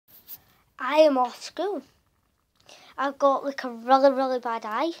I am off school. I've got like a really, really bad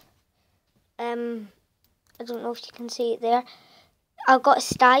eye. I don't know if you can see it there. I've got a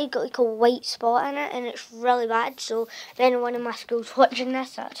sty, got like a white spot in it, and it's really bad. So if anyone in my school's watching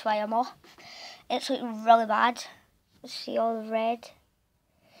this, that's why I'm off. It's like really bad. See all the red?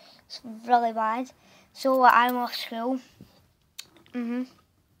 It's really bad. So I'm off school.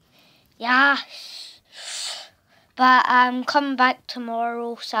 Yeah. But I'm coming back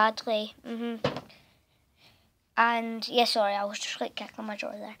tomorrow, sadly. And yeah, sorry, I was just like kicking my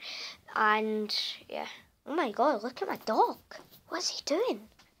jaw there. And yeah. Oh my god, look at my dog. What's he doing?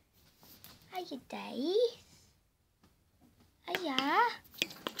 Hiya, Dave. Hiya.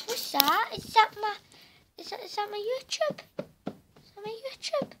 What's that? Is that my YouTube? Is that my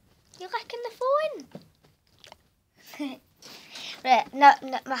YouTube? You're licking the phone. Right, no,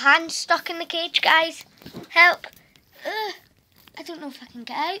 my hand's stuck in the cage, guys. Help. I don't know if I can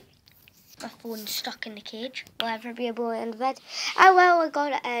get out. My phone's stuck in the cage. Will I ever be able to end the vid? Oh well, I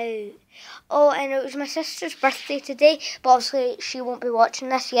got it out. Oh, and it was my sister's birthday today, but obviously she won't be watching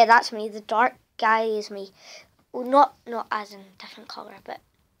this. Yeah, that's me. The dark guy is me. Well, not as in different colour, but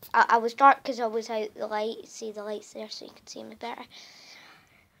I was dark because I was out the light. See the lights there so you can see me better.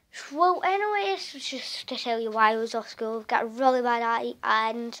 Well, anyway, this was just to tell you why I was off school. I've got a really bad eye,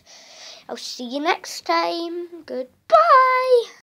 and I'll see you next time. Goodbye.